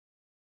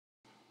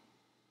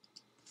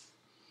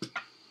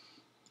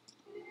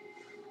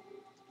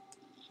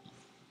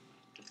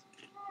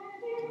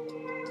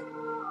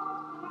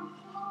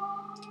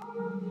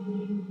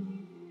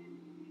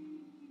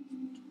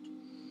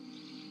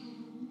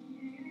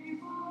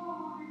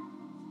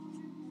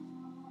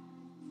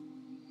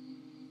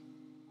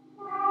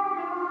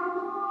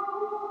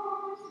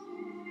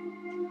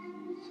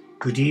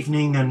Good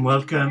evening and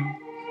welcome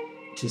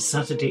to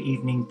Saturday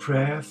evening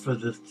prayer for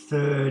the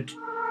third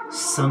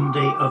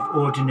Sunday of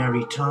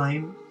Ordinary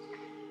Time.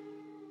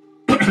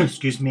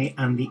 Excuse me,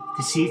 and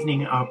this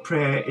evening our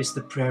prayer is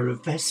the prayer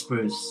of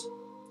Vespers,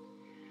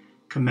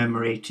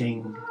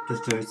 commemorating the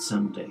third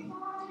Sunday.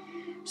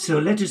 So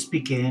let us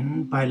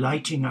begin by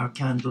lighting our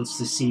candles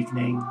this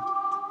evening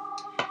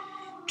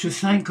to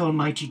thank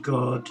Almighty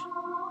God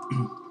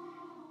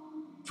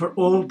for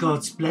all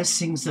God's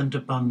blessings and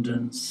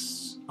abundance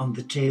on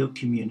the Teo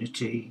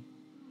community,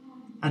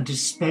 and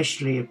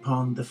especially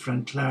upon the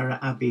Franclara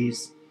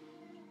Abbeys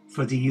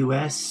for the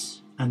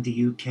US and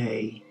the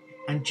UK.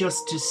 And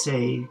just to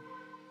say,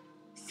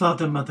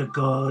 Father, Mother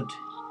God,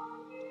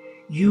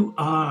 you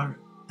are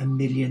a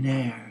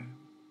millionaire,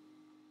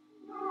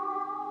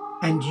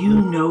 and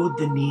you know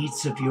the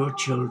needs of your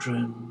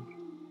children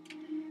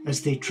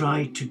as they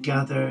try to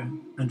gather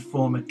and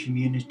form a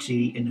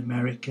community in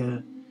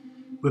America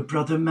with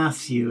Brother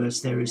Matthew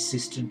as their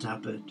assistant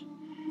abbot,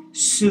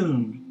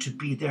 soon to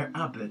be their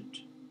abbot.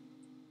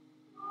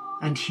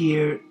 And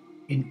here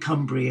in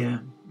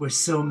Cumbria, where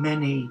so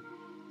many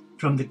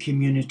from the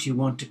community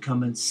want to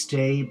come and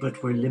stay,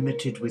 but we're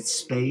limited with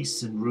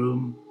space and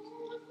room.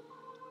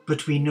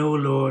 But we know,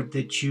 Lord,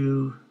 that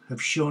you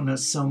have shown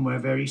us somewhere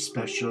very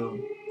special,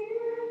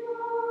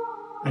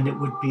 and it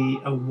would be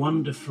a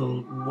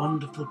wonderful,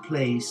 wonderful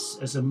place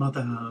as a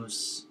mother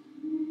house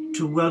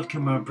to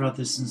welcome our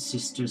brothers and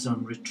sisters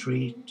on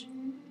retreat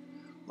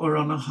or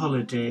on a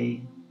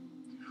holiday,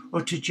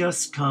 or to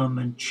just come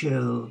and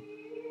chill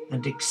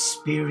and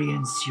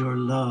experience your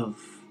love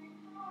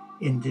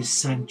in this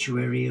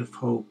sanctuary of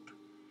hope,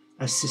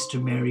 as Sister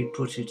Mary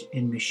put it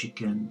in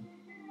Michigan.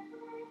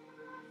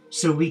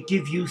 So we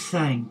give you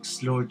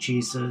thanks, Lord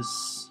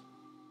Jesus,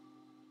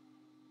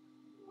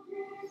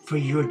 for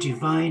your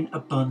divine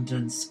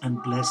abundance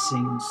and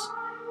blessings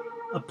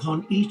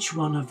upon each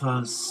one of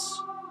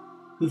us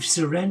who've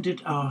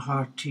surrendered our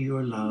heart to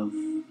your love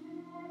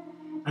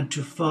and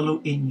to follow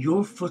in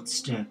your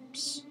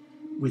footsteps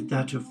with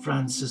that of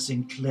Francis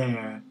and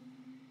Clare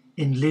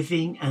in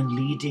living and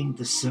leading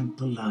the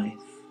simple life.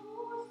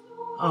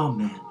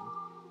 Amen.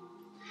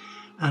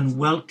 And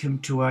welcome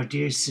to our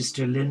dear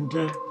Sister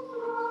Linda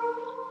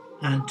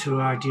and to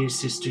our dear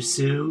Sister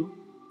Sue,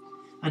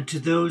 and to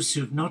those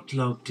who've not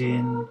logged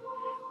in,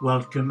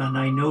 welcome. And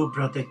I know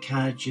Brother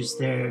Kaj is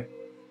there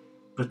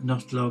but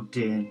not logged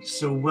in.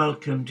 So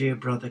welcome, dear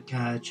Brother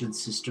Kaj and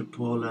Sister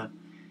Paula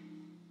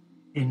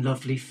in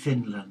lovely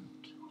Finland,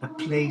 a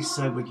place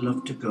I would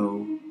love to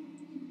go,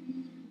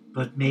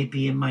 but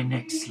maybe in my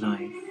next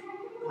life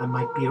I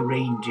might be a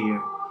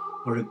reindeer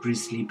or a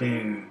grizzly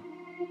bear.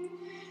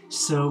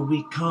 So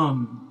we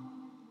come,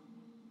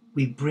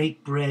 we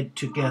break bread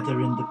together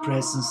in the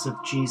presence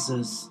of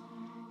Jesus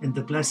in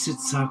the Blessed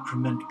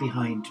Sacrament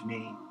behind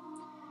me,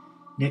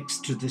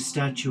 next to the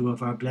statue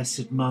of our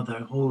Blessed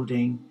Mother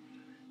holding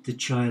the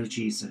child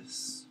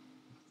Jesus.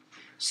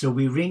 So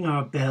we ring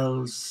our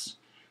bells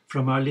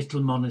from our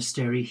little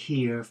monastery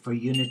here for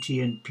unity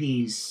and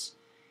peace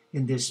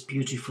in this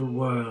beautiful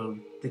world,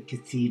 the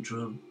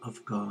Cathedral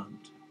of God.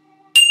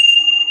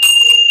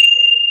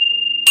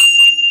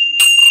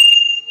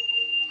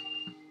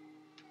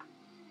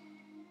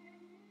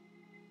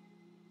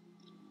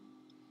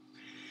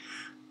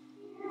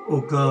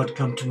 O God,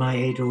 come to my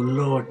aid. O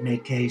Lord,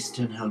 make haste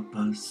and help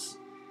us.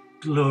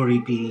 Glory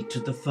be to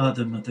the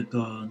Father, Mother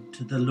God,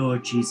 to the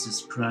Lord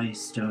Jesus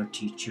Christ, our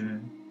teacher,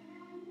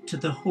 to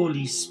the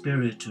Holy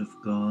Spirit of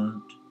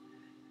God,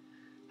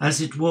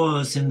 as it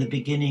was in the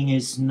beginning,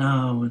 is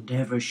now, and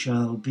ever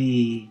shall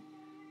be,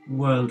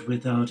 world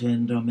without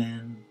end.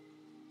 Amen.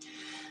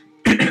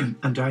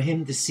 And our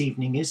hymn this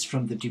evening is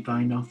from the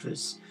Divine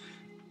Office,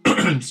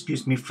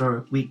 excuse me,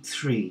 for week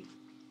 3.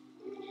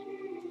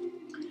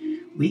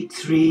 Week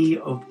 3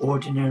 of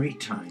Ordinary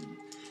Time.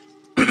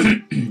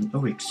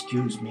 Oh,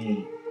 excuse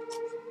me.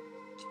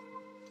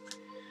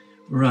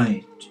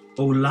 Right.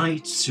 O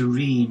light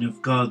serene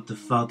of God the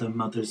Father,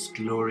 Mother's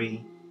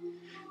glory,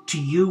 to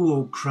you,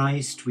 O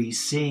Christ, we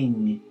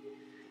sing,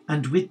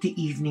 and with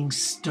the evening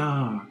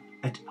star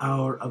at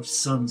hour of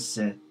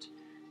sunset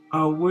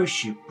our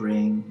worship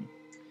bring.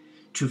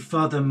 To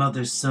Father,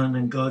 Mother, Son,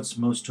 and God's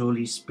most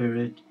Holy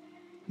Spirit,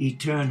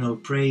 eternal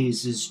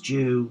praise is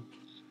due.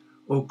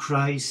 O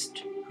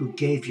Christ, who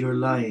gave your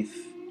life,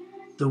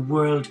 the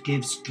world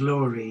gives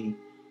glory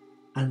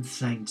and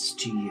thanks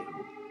to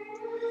you.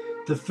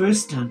 The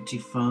first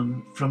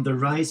antiphon, from the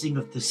rising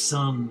of the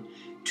sun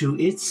to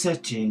its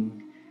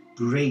setting,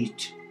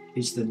 great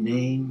is the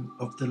name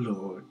of the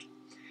Lord.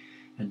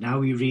 And now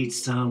we read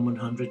Psalm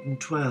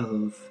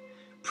 112.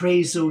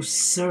 Praise, O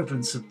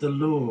servants of the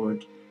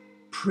Lord,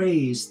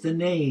 praise the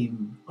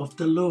name of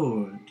the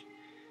Lord.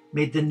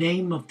 May the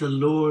name of the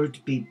Lord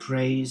be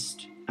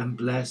praised and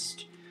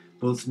blessed,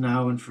 both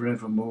now and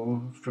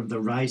forevermore, from the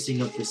rising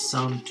of the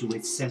sun to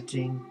its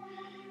setting.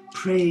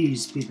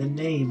 Praise be the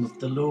name of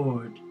the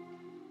Lord.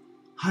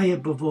 High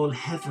above all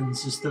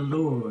heavens is the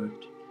Lord,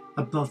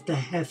 above the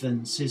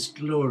heavens his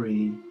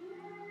glory.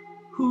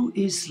 Who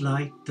is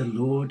like the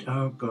Lord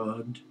our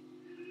God,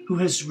 who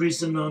has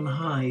risen on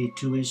high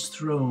to his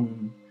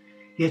throne,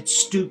 yet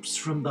stoops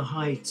from the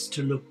heights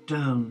to look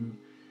down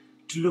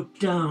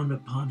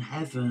upon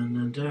heaven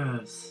and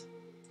earth.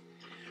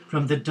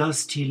 From the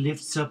dust he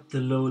lifts up the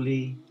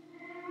lowly,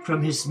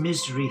 from his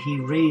misery he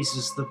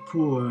raises the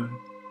poor,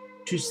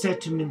 to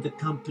set him in the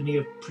company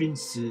of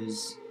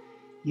princes,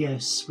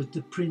 yes, with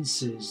the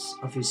princes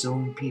of his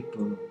own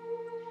people.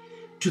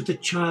 To the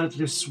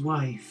childless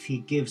wife he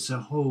gives a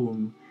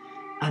home,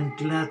 and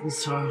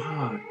gladdens her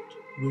heart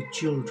with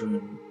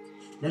children.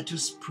 Let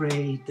us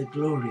pray the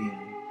Gloria.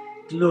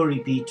 Glory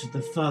be to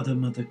the Father,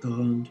 Mother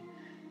God,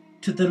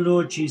 to the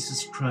Lord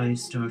Jesus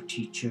Christ, our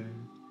teacher,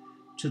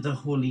 to the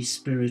Holy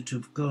Spirit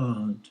of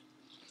God,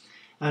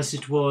 as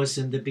it was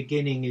in the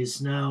beginning, is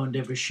now, and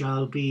ever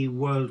shall be,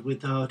 world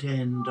without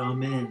end.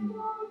 Amen.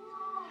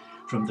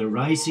 From the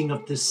rising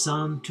of the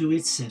sun to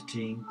its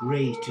setting,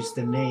 great is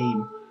the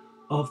name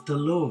of the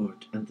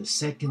Lord. And the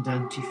second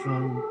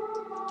antiphon,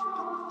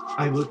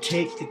 I will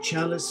take the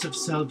chalice of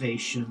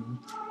salvation,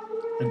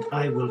 and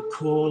I will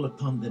call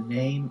upon the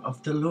name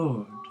of the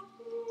Lord.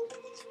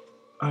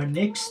 Our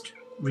next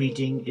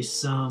reading is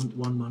Psalm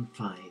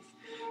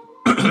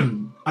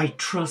 115. I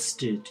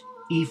trusted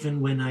even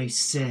when I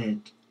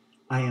said,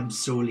 I am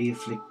sorely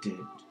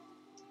afflicted.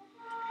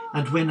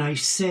 And when I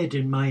said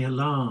in my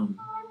alarm,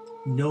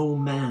 no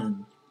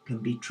man can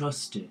be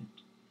trusted.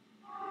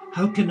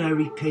 How can I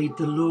repay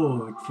the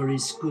Lord for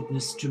his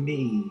goodness to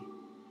me?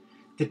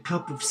 The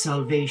cup of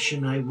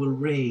salvation I will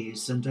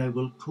raise, and I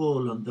will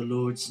call on the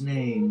Lord's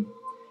name.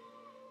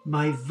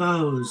 My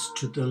vows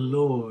to the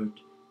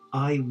Lord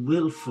I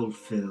will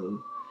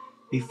fulfill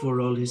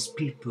before all his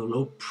people.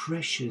 O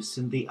precious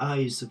in the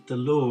eyes of the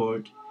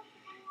Lord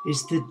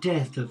is the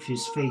death of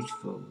his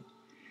faithful.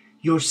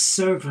 Your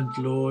servant,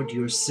 Lord,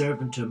 your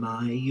servant am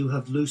I. You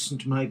have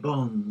loosened my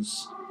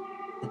bonds.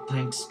 A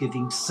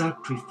thanksgiving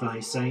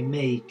sacrifice I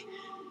make,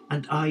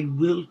 and I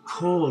will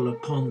call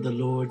upon the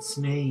Lord's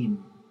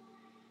name.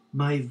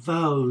 My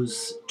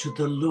vows to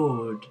the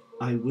Lord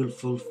I will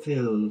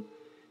fulfill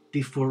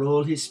before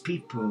all his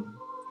people.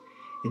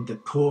 In the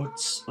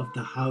courts of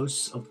the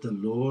house of the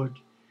Lord,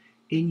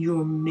 in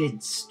your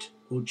midst,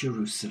 O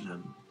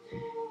Jerusalem.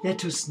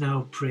 Let us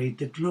now pray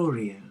the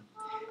Gloria.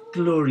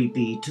 Glory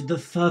be to the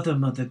Father,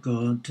 Mother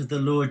God, to the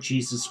Lord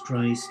Jesus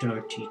Christ, our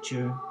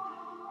teacher,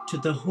 to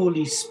the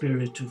Holy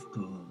Spirit of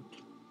God,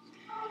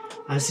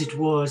 as it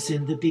was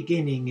in the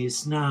beginning,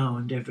 is now,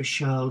 and ever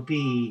shall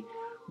be,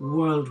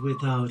 world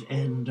without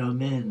end.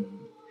 Amen.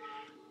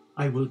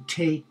 I will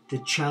take the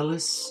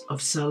chalice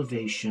of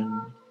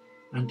salvation,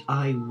 and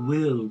I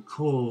will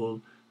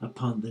call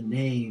upon the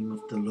name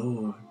of the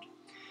Lord.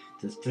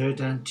 The third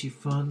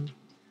antiphon,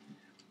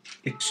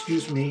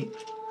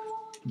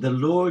 the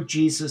Lord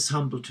Jesus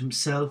humbled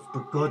himself,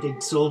 but God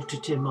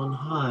exalted him on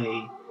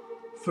high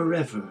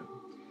forever.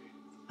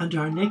 And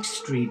our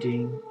next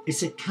reading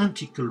is a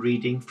canticle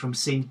reading from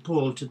St.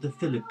 Paul to the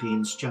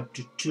Philippians,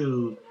 chapter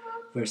 2,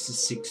 verses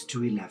 6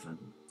 to 11.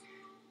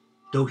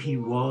 Though he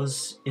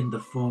was in the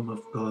form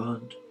of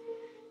God,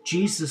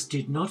 Jesus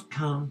did not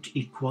count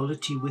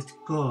equality with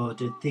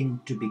God a thing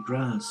to be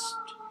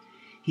grasped.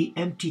 He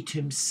emptied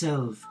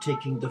himself,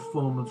 taking the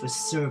form of a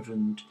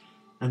servant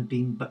and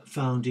being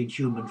found in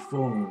human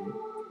form.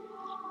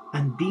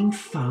 And being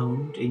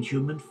found in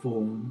human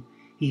form,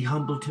 he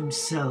humbled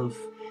himself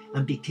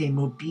and became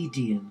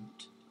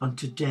obedient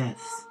unto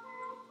death,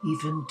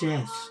 even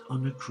death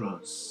on a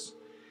cross.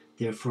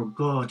 Therefore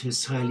God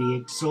has highly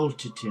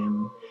exalted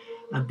him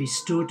and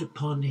bestowed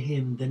upon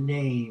him the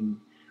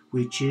name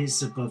which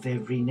is above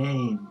every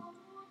name,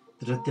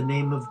 that at the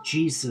name of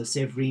Jesus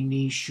every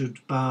knee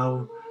should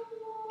bow,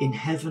 in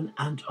heaven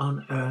and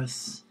on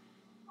earth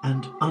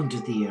and under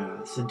the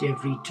earth, and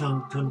every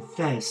tongue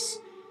confess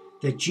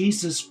that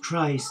Jesus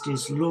Christ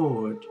is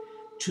Lord,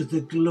 to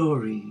the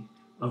glory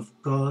of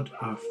God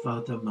our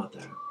Father,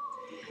 Mother.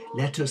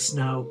 Let us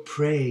now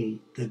pray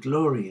the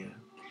Gloria.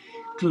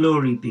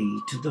 Glory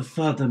be to the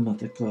Father,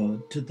 Mother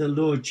God, to the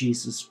Lord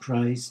Jesus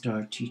Christ,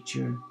 our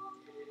teacher,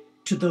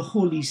 to the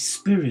Holy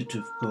Spirit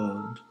of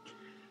God,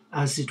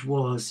 as it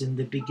was in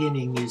the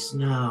beginning, is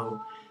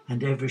now,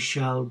 and ever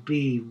shall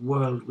be,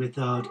 world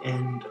without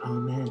end.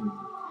 Amen.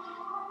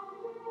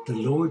 The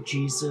Lord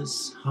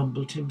Jesus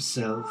humbled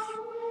himself,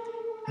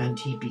 and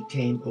he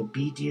became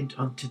obedient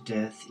unto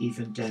death,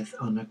 even death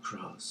on a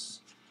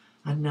cross.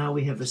 And now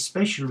we have a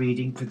special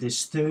reading for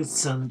this third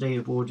Sunday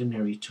of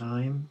Ordinary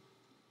Time.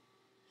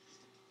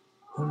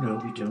 Oh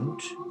no, we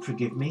don't.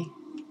 Forgive me.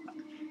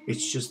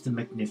 It's just the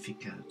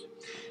Magnificat.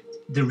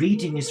 The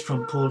reading is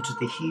from Paul to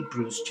the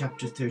Hebrews,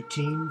 chapter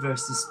 13,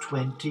 verses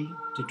 20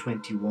 to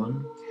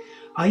 21.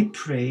 I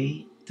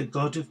pray the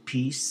God of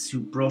peace, who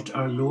brought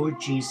our Lord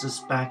Jesus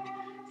back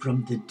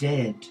from the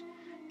dead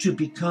to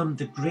become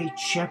the great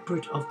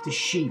shepherd of the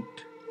sheep,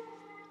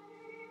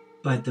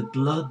 by the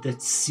blood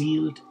that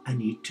sealed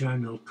an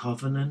eternal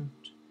covenant,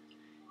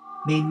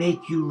 may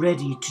make you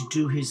ready to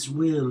do his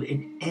will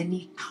in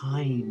any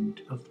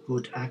kind of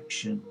good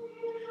action,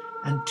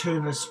 and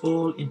turn us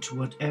all into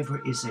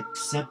whatever is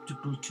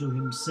acceptable to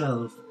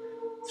himself,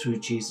 through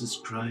Jesus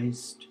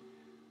Christ,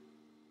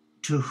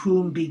 to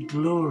whom be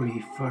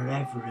glory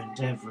forever and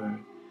ever.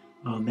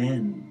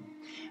 Amen.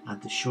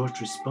 And the short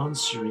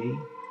responsory,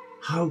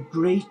 how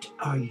great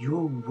are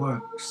your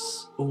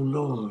works, O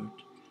Lord!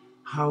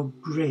 How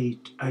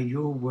great are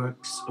your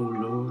works, O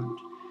Lord!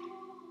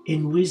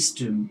 In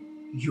wisdom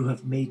you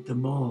have made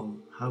them all.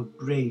 How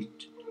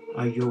great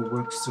are your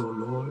works, O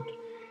Lord!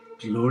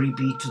 Glory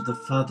be to the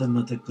Father,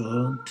 Mother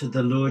God, to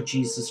the Lord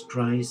Jesus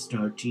Christ,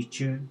 our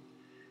teacher,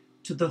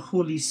 to the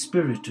Holy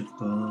Spirit of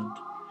God.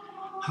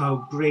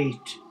 How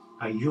great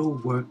are your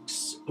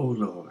works, O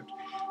Lord!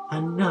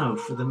 And now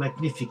for the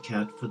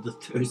Magnificat for the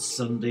third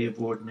Sunday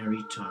of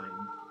Ordinary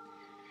Time.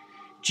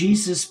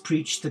 Jesus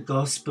preached the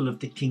gospel of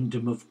the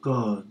kingdom of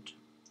God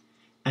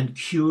and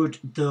cured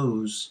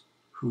those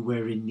who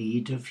were in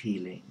need of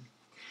healing.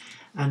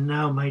 And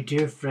now, my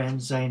dear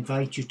friends, I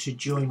invite you to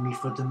join me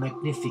for the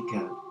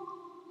Magnificat,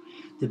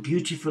 the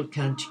beautiful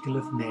canticle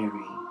of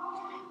Mary.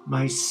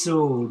 My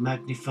soul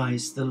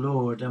magnifies the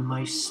Lord, and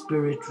my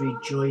spirit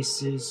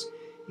rejoices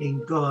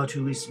in God,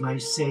 who is my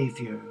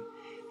Saviour.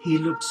 He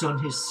looks on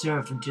his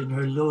servant in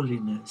her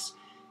lowliness.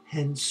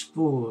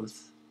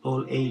 Henceforth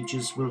all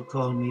ages will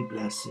call me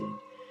blessed.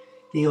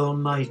 The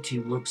Almighty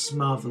works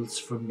marvels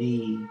for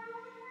me,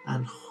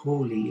 and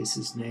holy is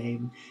his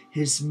name.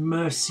 His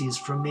mercy is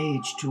from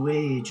age to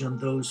age on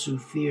those who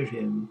fear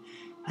him,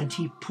 and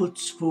he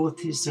puts forth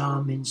his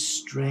arm in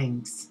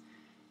strength,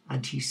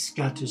 and he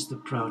scatters the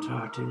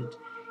proud-hearted.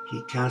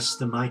 He casts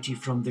the mighty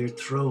from their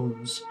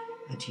thrones,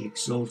 and he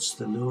exalts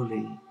the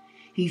lowly.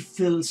 He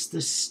fills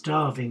the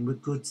starving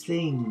with good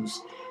things,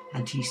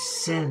 and he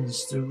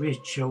sends the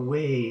rich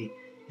away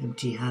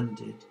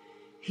empty-handed.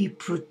 He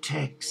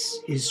protects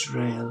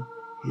Israel,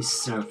 his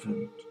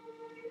servant.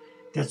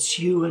 That's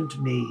you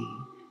and me,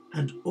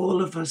 and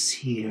all of us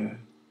here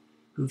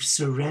who've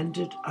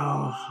surrendered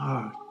our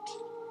heart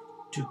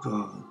to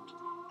God,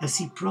 as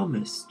he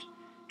promised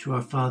to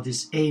our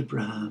fathers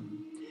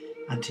Abraham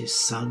and his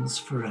sons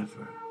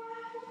forever.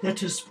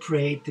 Let us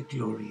pray the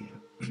Gloria.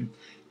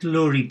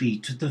 Glory be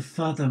to the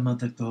Father,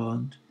 Mother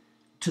God,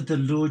 to the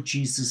Lord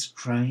Jesus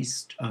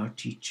Christ, our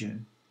teacher,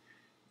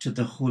 to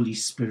the Holy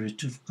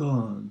Spirit of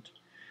God,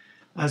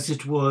 as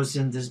it was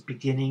in the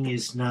beginning,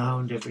 is now,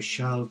 and ever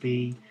shall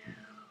be,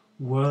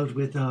 world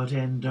without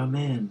end.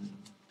 Amen.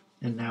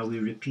 And now we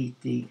repeat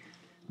the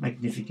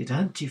Magnificat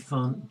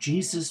antiphon.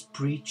 Jesus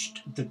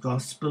preached the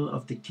gospel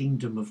of the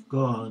kingdom of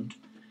God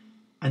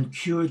and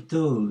cured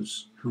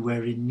those who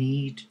were in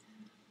need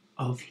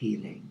of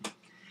healing.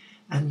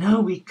 And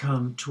now we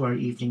come to our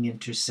evening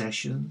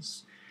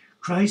intercessions.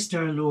 Christ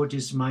our Lord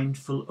is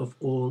mindful of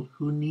all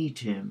who need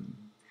him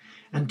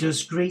and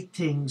does great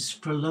things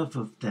for love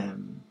of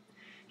them.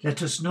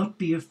 Let us not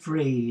be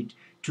afraid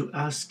to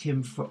ask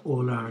him for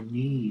all our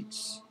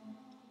needs.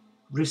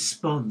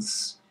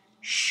 Response: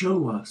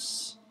 show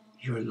us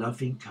your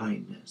loving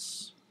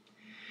kindness.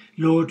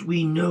 Lord,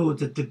 we know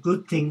that the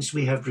good things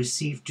we have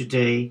received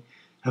today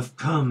have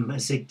come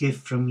as a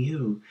gift from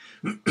you.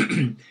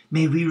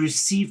 May we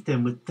receive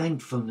them with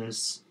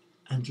thankfulness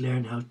and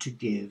learn how to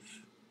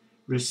give.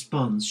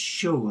 Response: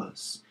 show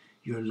us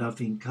your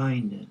loving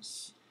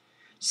kindness.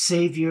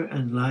 Saviour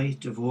and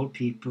light of all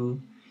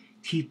people,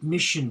 keep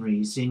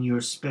missionaries in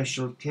your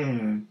special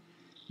care.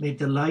 May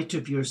the light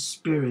of your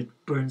Spirit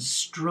burn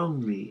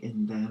strongly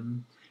in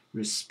them.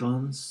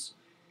 Response: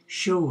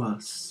 show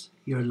us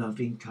your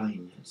loving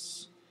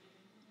kindness.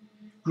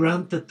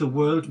 Grant that the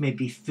world may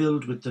be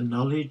filled with the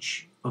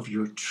knowledge of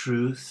your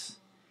truth.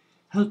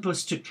 Help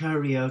us to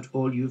carry out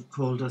all you've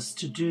called us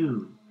to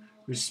do.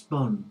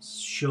 Response: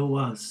 show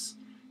us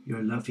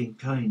your loving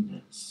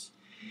kindness.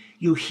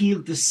 You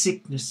healed the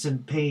sickness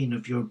and pain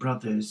of your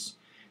brothers.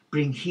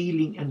 Bring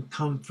healing and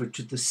comfort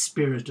to the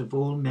spirit of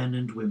all men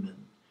and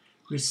women.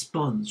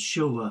 Response: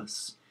 show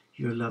us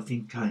your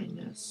loving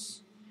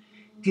kindness.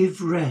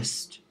 Give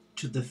rest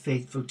to the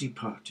faithful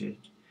departed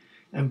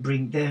and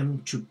bring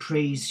them to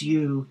praise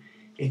you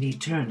in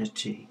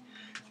eternity.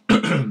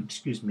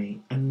 Excuse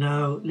me. And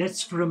now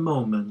let's for a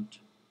moment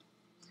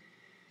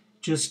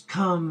just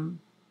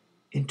come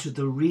into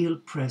the real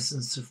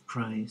presence of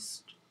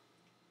Christ.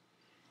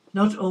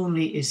 Not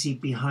only is he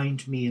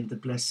behind me in the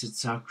Blessed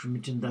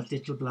Sacrament in that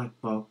little black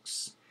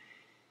box,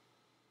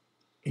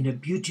 in a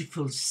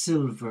beautiful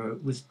silver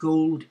with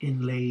gold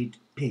inlaid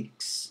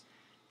pyx,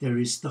 there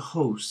is the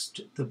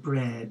host, the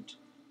bread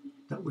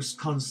that was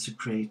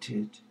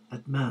consecrated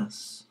at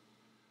Mass.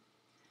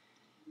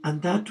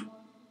 And that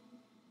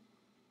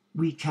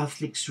we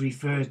Catholics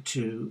refer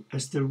to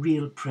as the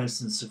real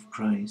presence of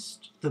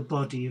Christ, the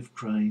body of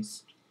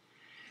Christ.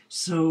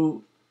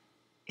 So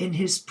in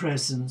his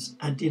presence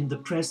and in the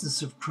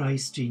presence of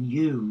Christ in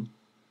you,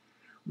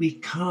 we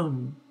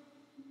come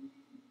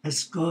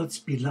as God's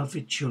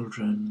beloved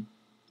children,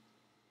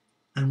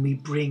 and we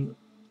bring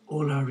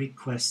all our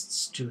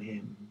requests to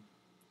him.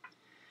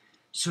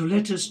 So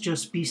let us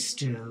just be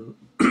still,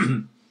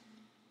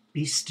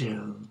 be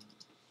still.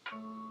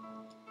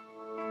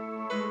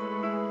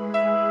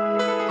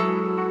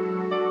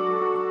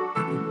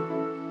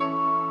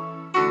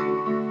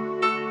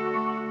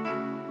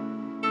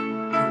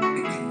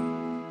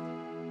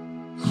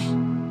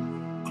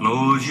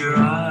 your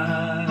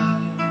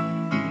eyes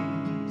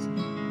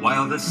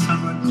while the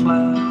summer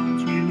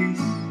clouds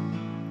release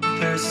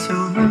their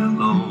silver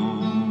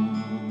load,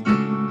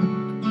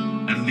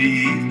 and the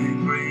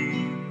evening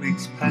rain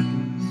makes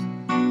patterns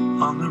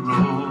on the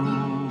road.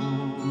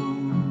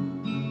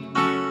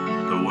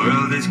 The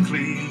world is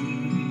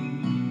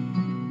clean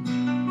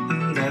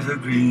and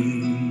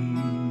evergreen.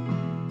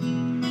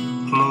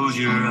 Close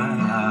your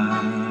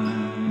eyes.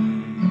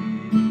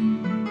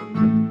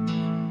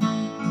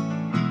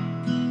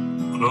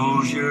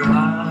 Close your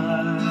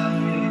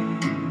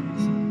eyes.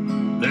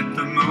 Let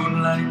the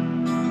moonlight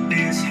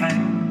lay his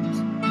hands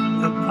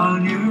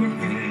upon your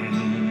head,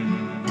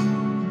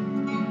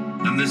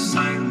 and the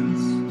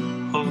silence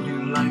hold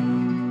you like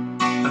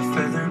a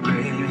feather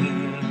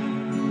bed.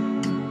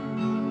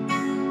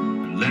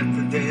 Let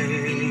the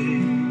day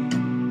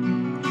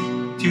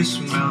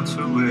just melt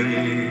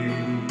away.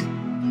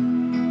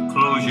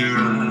 Close your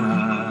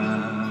eyes.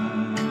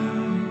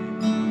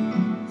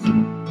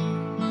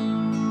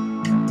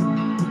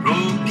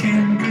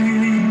 Broken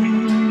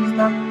dreams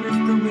that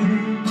drift away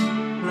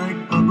like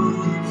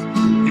bubbles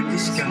in the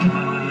sky.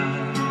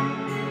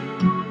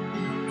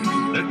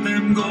 Let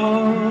them go,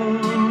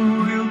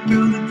 we'll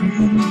build a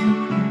dream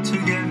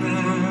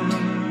together,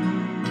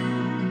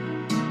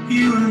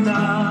 you and I.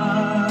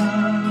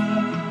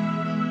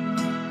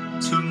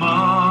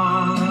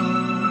 Tomorrow,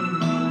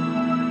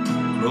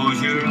 close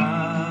your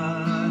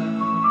eyes.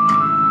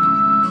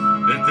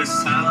 Let the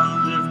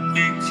sound of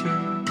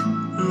nature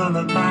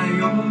lullaby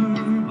your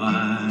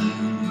mind.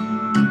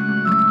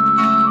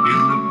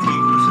 In the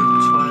pools of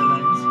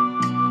twilight,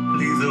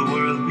 leave the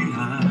world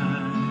behind.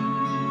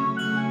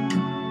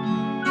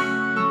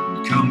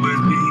 Come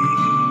with me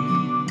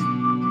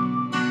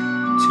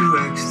to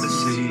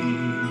ecstasy.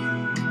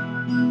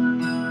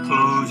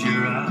 Close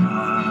your eyes.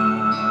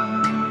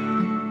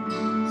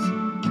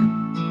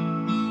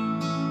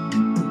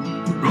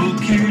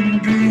 Broken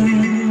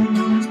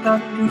dreams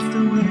that drift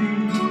away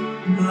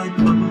like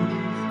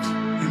bubbles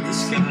in the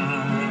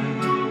sky.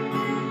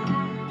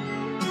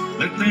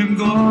 Let them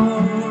go,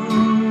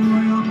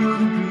 we'll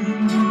build a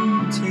dream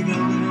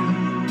together,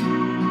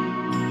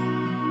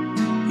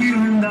 you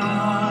and I.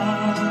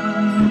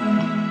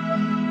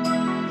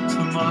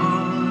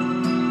 Tomorrow,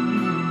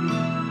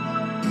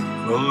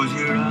 close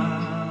your eyes.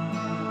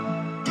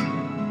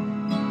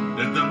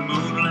 Let the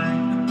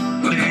moonlight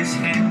lay his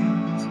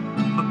hands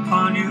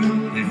upon your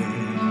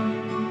head,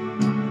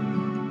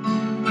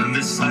 and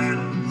the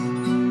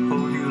silence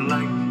hold you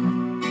like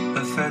a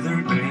feather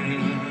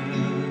bed.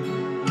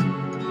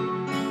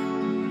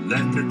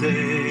 Let the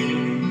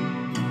day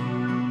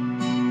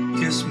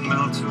just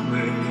melt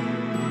away.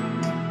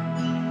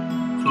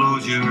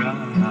 Close your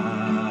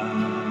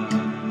eyes.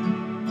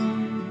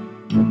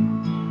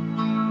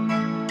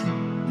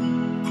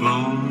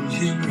 Close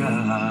your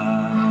eyes.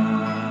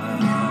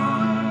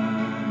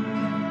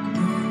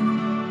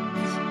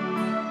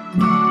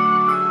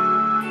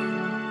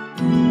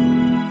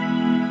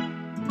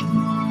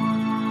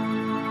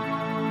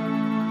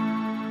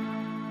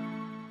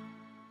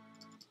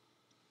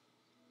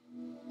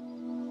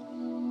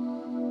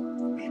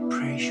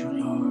 Praise you,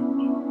 Lord.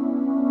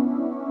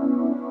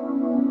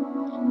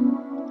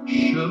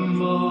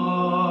 Shema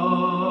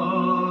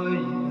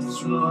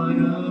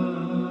Yisrael,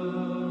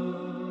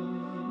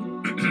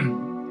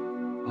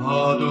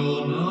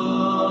 Adonai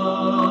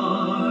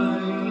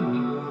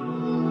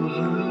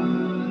Eloheinu,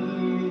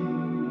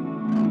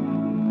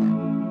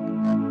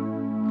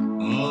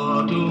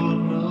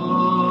 Adonai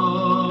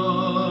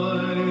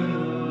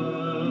Echad,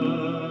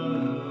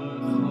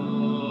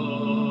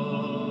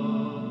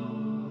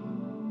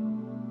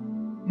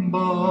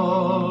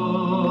 Baruch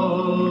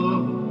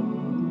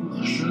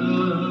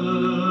Shem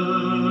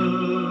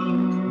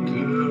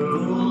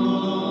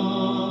Kevod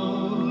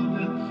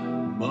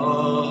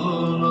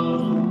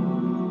Malachuto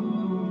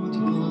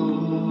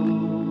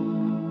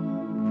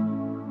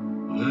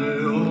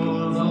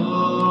Leolam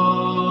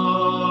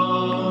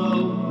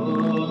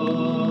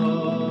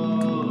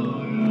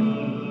Vayed.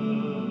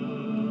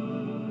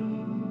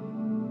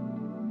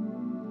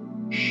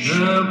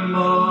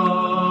 Shema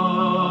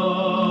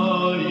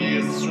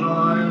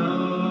Yisrael,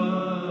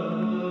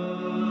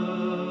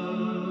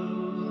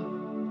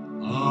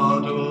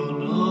 Adonai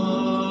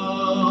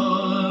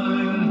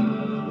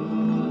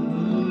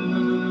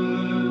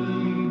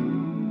Eloheinu,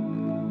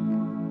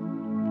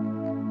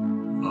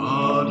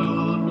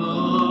 Adonai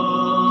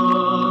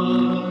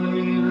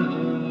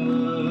Echad.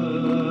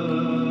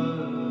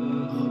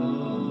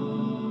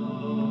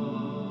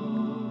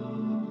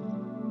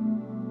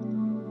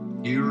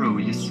 Hear, O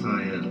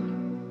Israel,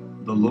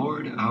 the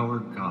Lord our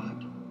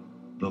God,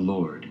 the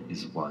Lord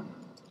is one.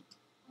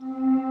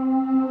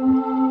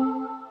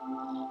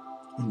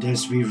 And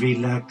as we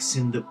relax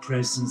in the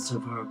presence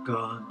of our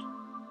God,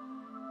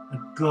 a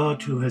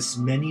God who has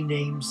many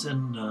names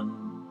and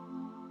none,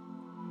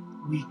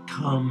 we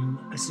come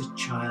as a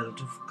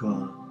child of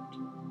God.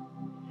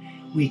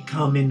 We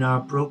come in our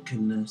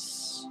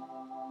brokenness,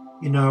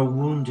 in our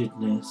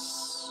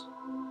woundedness,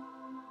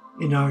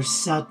 in our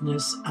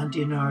sadness and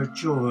in our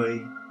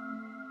joy,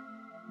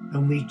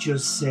 And we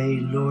just say,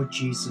 Lord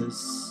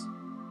Jesus,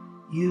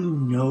 you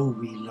know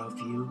we love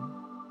you.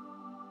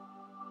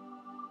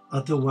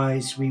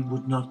 Otherwise we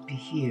would not be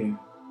here.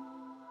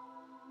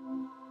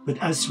 But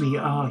as we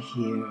are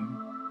here,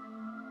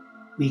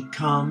 we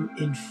come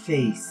in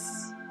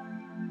faith,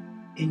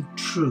 in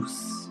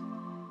truth,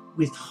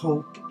 with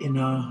hope in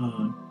our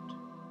heart.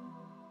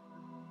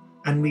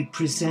 And we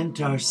present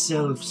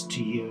ourselves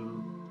to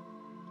you,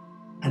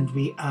 and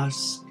we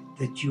ask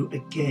that you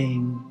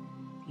again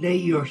lay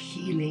your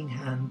healing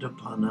hand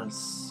upon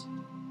us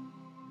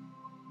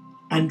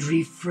and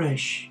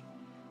refresh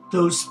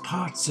those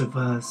parts of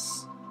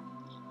us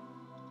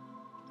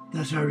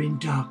that are in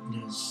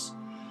darkness,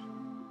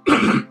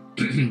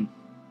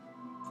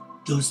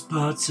 those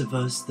parts of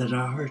us that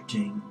are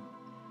hurting,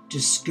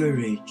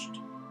 discouraged,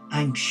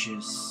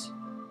 anxious,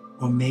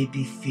 or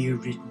maybe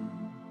fear-ridden.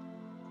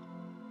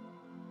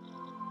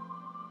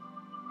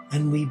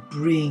 And we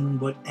bring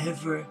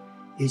whatever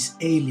is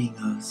ailing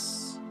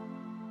us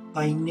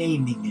by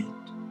naming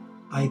it,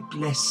 by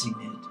blessing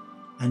it,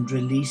 and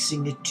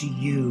releasing it to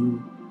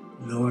you,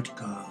 Lord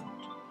God.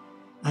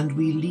 And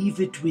we leave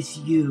it with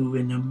you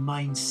in a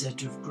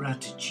mindset of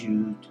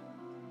gratitude.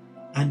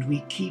 And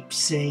we keep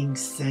saying,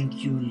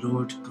 thank you,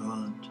 Lord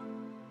God,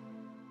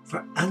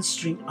 for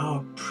answering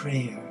our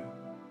prayer.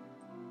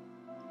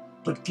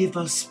 But give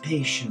us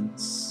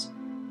patience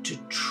to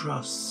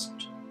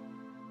trust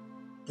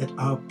that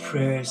our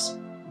prayers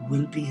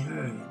will be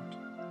heard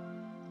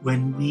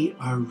when we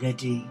are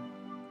ready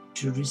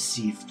to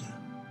receive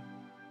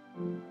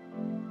them.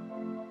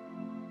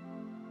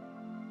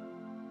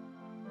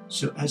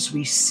 So as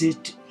we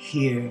sit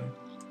here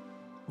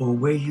or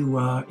where you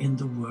are in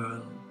the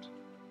world,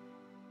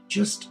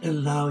 just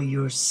allow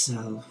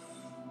yourself,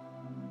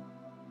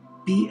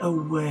 be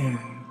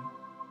aware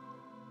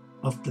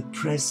of the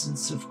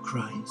presence of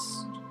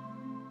Christ.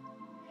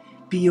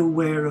 Be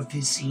aware of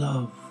his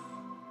love,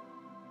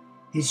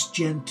 his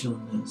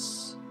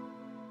gentleness,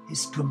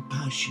 his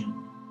compassion.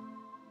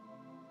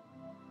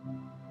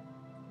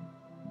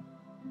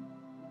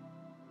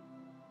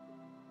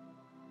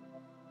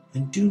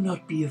 And do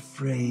not be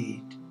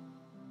afraid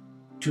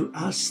to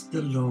ask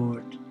the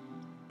Lord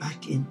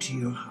back into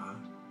your heart.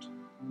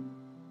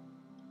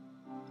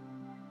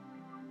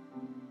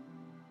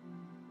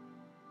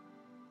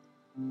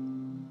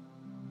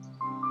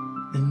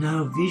 And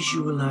now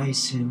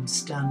visualize him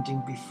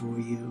standing before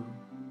you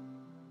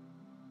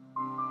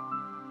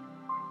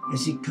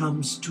as he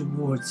comes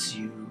towards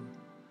you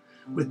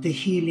with the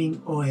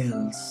healing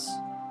oils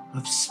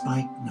of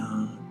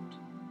spikenard,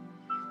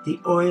 the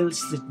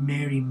oils that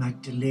Mary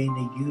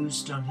Magdalene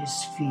used on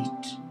his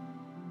feet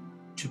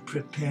to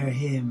prepare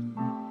him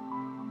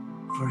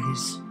for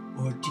his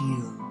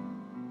ordeal,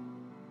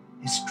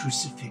 his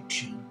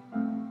crucifixion.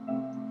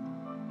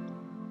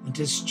 And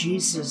as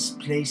Jesus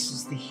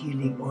places the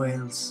healing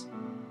oils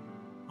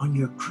on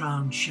your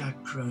crown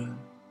chakra,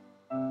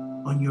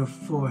 on your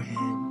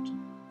forehead,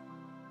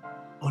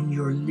 on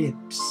your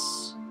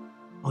lips,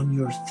 on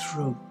your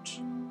throat,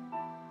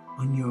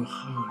 on your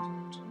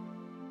heart,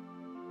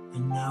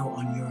 and now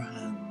on your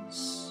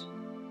hands.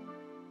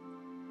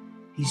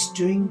 He's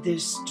doing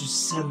this to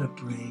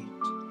celebrate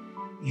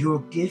your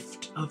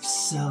gift of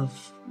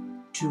self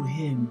to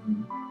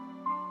him,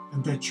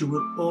 and that you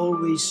will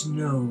always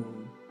know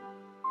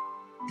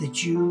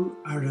that you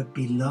are a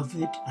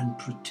beloved and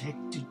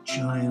protected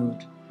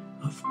child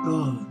of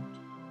God.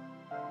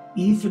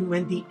 Even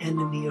when the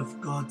enemy of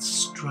God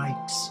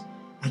strikes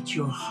at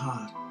your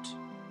heart,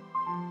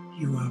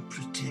 you are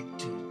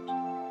protected.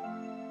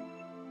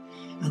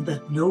 And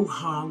that no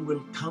harm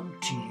will come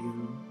to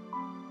you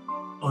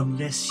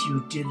unless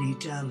you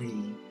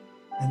dilly-dally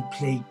and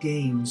play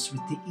games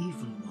with the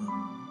evil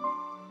one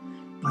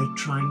by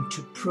trying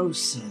to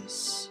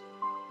process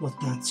what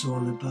that's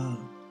all about.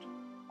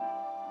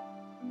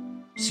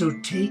 So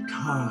take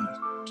heart.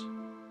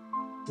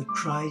 The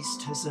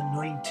Christ has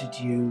anointed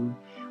you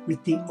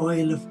with the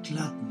oil of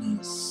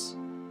gladness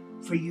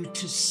for you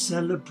to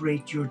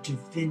celebrate your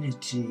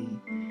divinity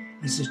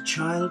as a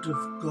child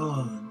of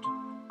God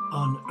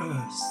on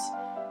earth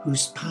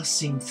who's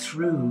passing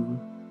through.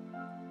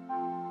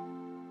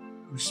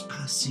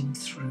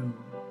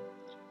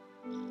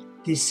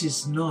 This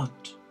is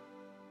not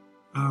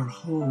our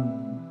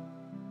home.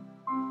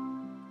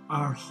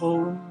 Our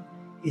home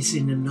is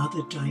in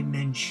another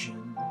dimension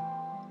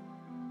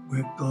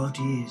where God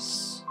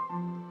is.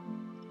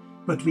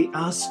 But we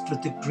ask for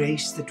the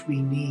grace that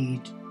we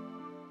need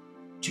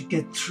to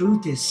get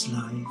through this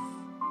life,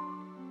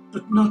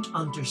 but not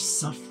under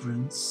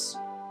sufferance,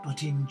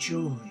 but in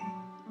joy.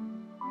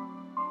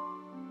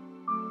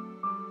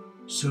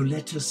 So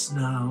let us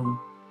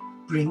now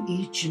bring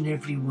each and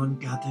every one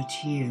gathered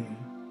here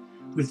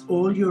with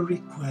all your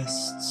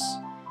requests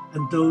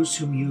and those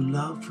whom you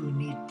love who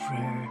need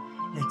prayer.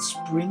 Let's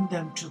bring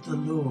them to the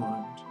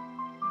Lord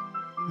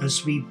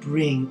as we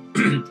bring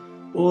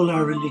all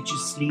our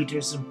religious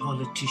leaders and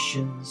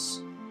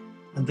politicians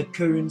and the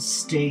current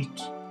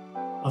state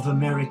of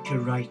America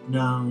right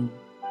now,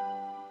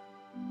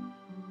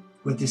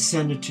 where the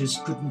senators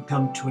couldn't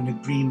come to an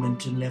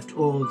agreement and left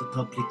all the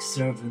public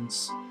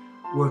servants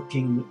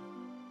working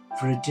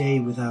for a day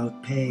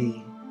without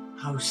pay.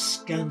 How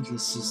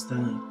scandalous is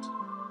that?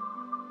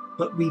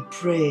 But we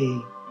pray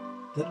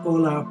that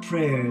all our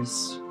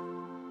prayers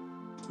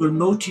will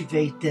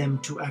motivate them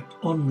to act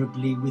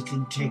honorably with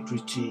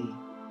integrity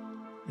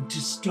and to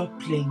stop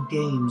playing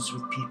games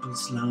with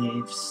people's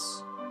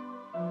lives.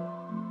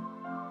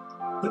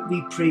 But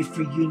we pray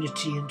for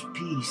unity and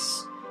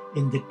peace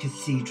in the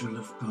Cathedral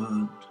of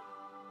God.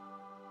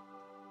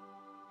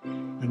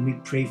 And we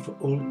pray for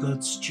all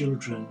God's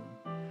children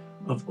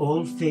of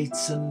all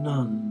faiths and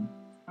none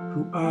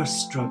who are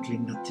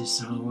struggling at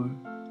this hour,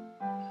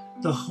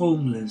 the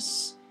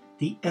homeless,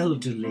 the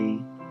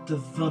elderly, the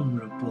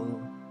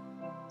vulnerable,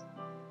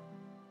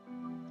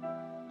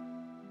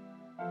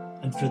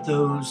 and for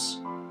those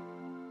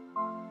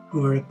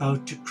who are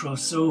about to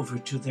cross over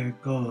to their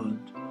God.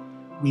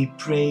 We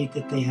pray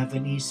that they have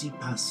an easy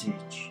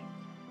passage.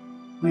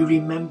 We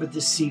remember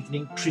this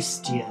evening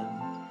Christian,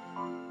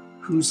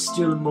 who's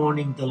still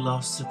mourning the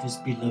loss of his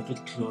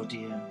beloved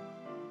Claudia.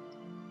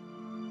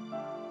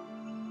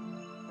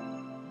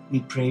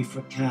 We pray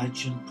for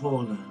Kaj and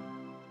Paula.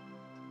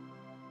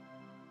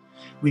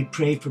 We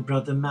pray for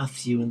Brother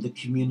Matthew and the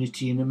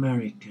community in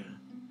America,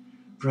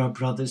 for our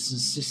brothers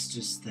and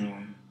sisters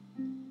there.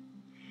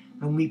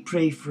 And we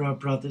pray for our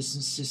brothers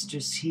and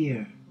sisters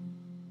here.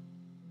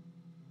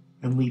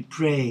 And we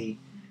pray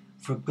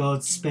for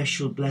God's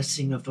special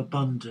blessing of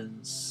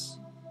abundance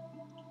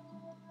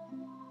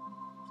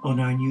on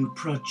our new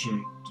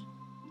project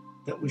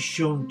that was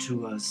shown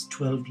to us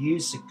 12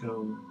 years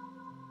ago,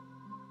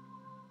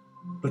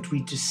 but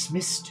we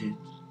dismissed it,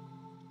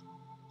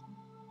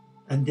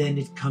 and then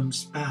it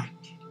comes back.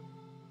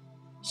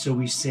 So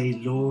we say,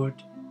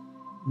 Lord,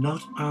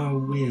 not our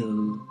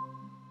will,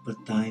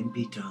 but thine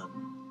be done.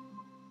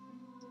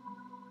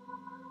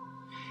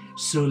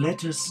 So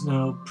let us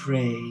now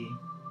pray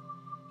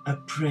a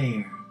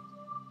prayer,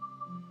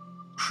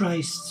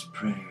 Christ's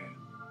prayer,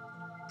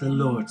 the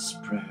Lord's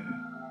Prayer.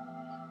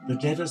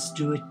 But let us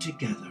do it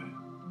together.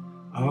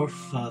 Our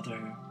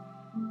Father,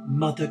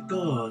 Mother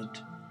God,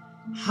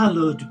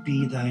 hallowed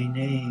be thy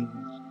name.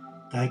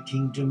 Thy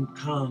kingdom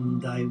come,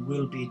 thy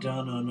will be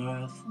done on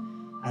earth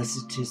as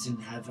it is in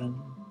heaven.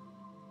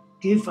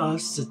 Give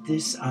us at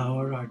this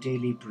hour our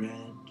daily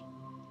bread.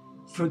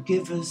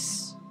 Forgive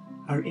us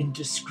our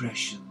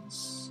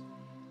indiscretions,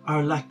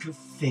 our lack of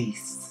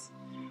faith,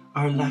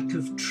 our lack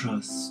of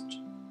trust,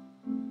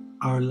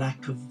 our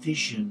lack of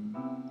vision,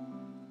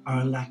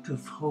 our lack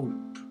of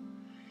hope.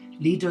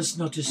 Lead us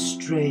not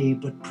astray,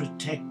 but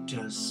protect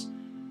us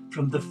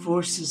from the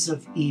forces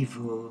of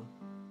evil.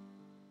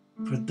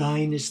 For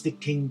thine is the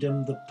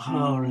kingdom, the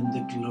power, and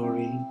the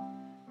glory,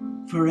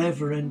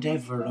 forever and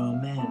ever.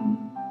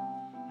 Amen.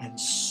 And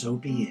so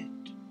be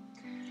it.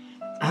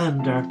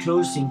 And our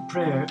closing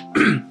prayer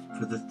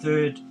for the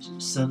third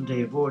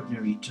Sunday of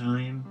Ordinary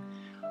Time.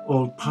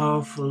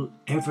 All-powerful,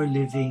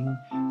 ever-living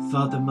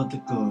Father,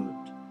 Mother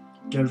God,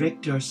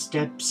 direct our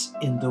steps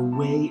in the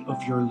way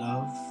of your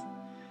love,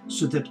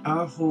 so that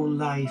our whole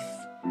life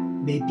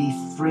may be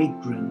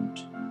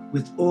fragrant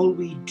with all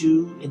we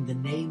do in the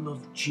name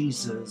of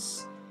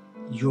Jesus,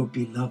 your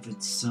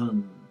beloved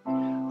Son,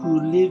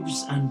 who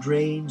lives and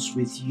reigns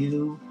with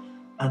you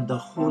and the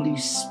Holy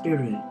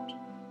Spirit,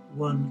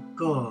 one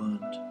God,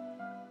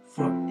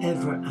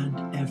 forever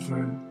and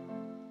ever.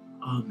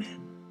 Amen.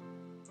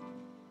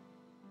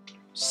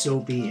 So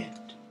be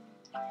it.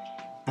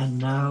 And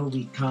now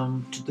we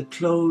come to the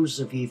close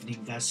of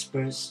evening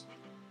vespers,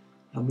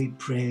 and we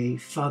pray,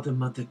 Father,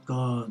 Mother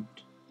God,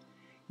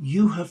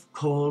 you have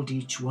called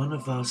each one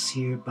of us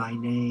here by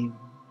name.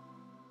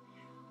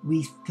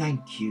 We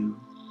thank you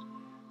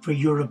for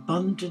your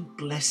abundant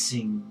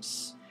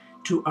blessings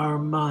to our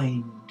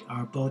mind,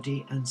 our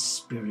body and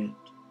spirit.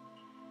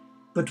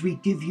 But we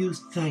give you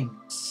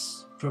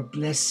thanks for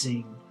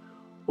blessing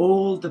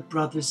all the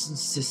brothers and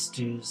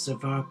sisters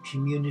of our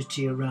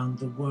community around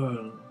the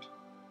world,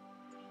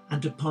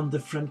 and upon the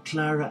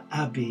Franclara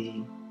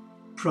Abbey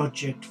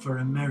project for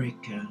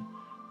America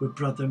with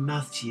Brother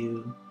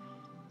Matthew,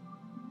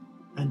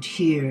 and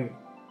here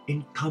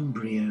in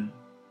Cumbria,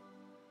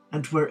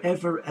 and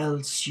wherever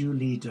else you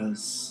lead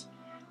us.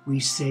 We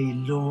say,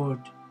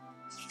 Lord,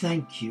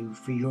 thank you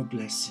for your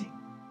blessing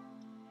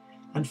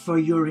and for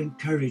your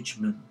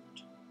encouragement,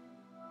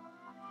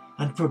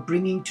 and for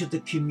bringing to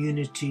the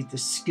community the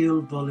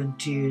skilled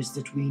volunteers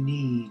that we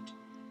need,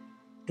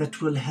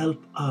 that will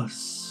help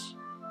us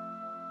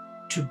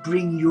to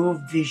bring your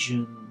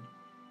vision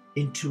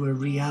into a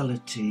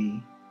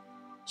reality,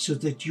 so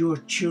that your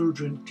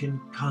children can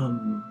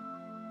come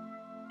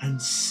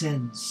and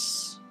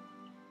sense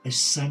a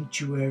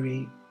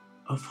sanctuary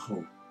of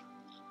hope.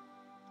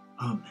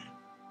 Amen.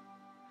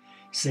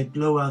 Say,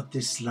 blow out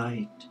this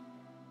light.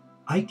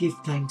 I give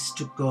thanks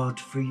to God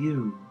for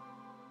you,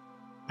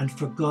 and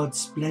for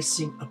God's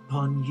blessing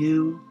upon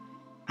you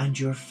and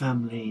your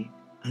family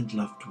and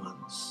loved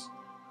ones.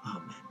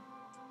 Amen.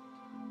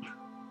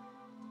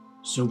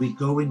 So we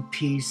go in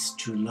peace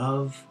to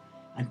love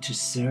and to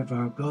serve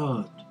our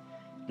God.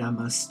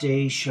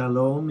 Namaste,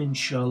 Shalom,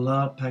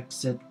 Inshallah,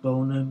 Pax et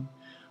Bonum,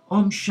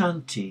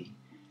 OmShanti,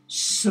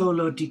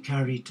 Solo di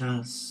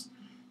Caritas,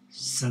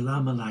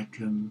 Salam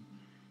Alaikum,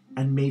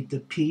 and may the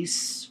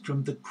peace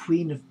from the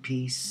Queen of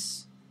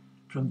Peace,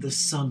 from the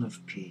Son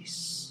of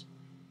Peace,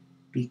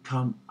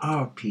 become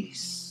our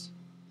peace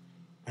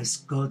as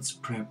God's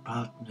prayer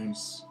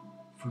partners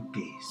for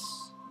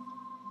peace.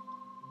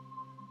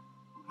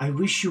 I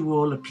wish you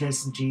all a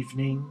pleasant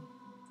evening,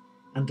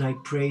 and I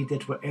pray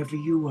that wherever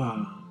you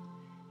are,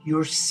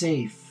 you're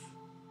safe,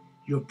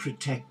 you're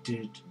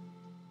protected,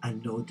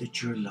 and know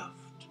that you're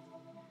loved.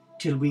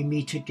 Till we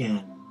meet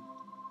again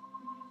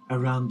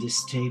around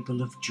this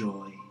table of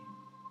joy.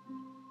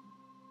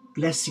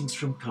 Blessings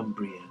from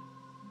Cumbria.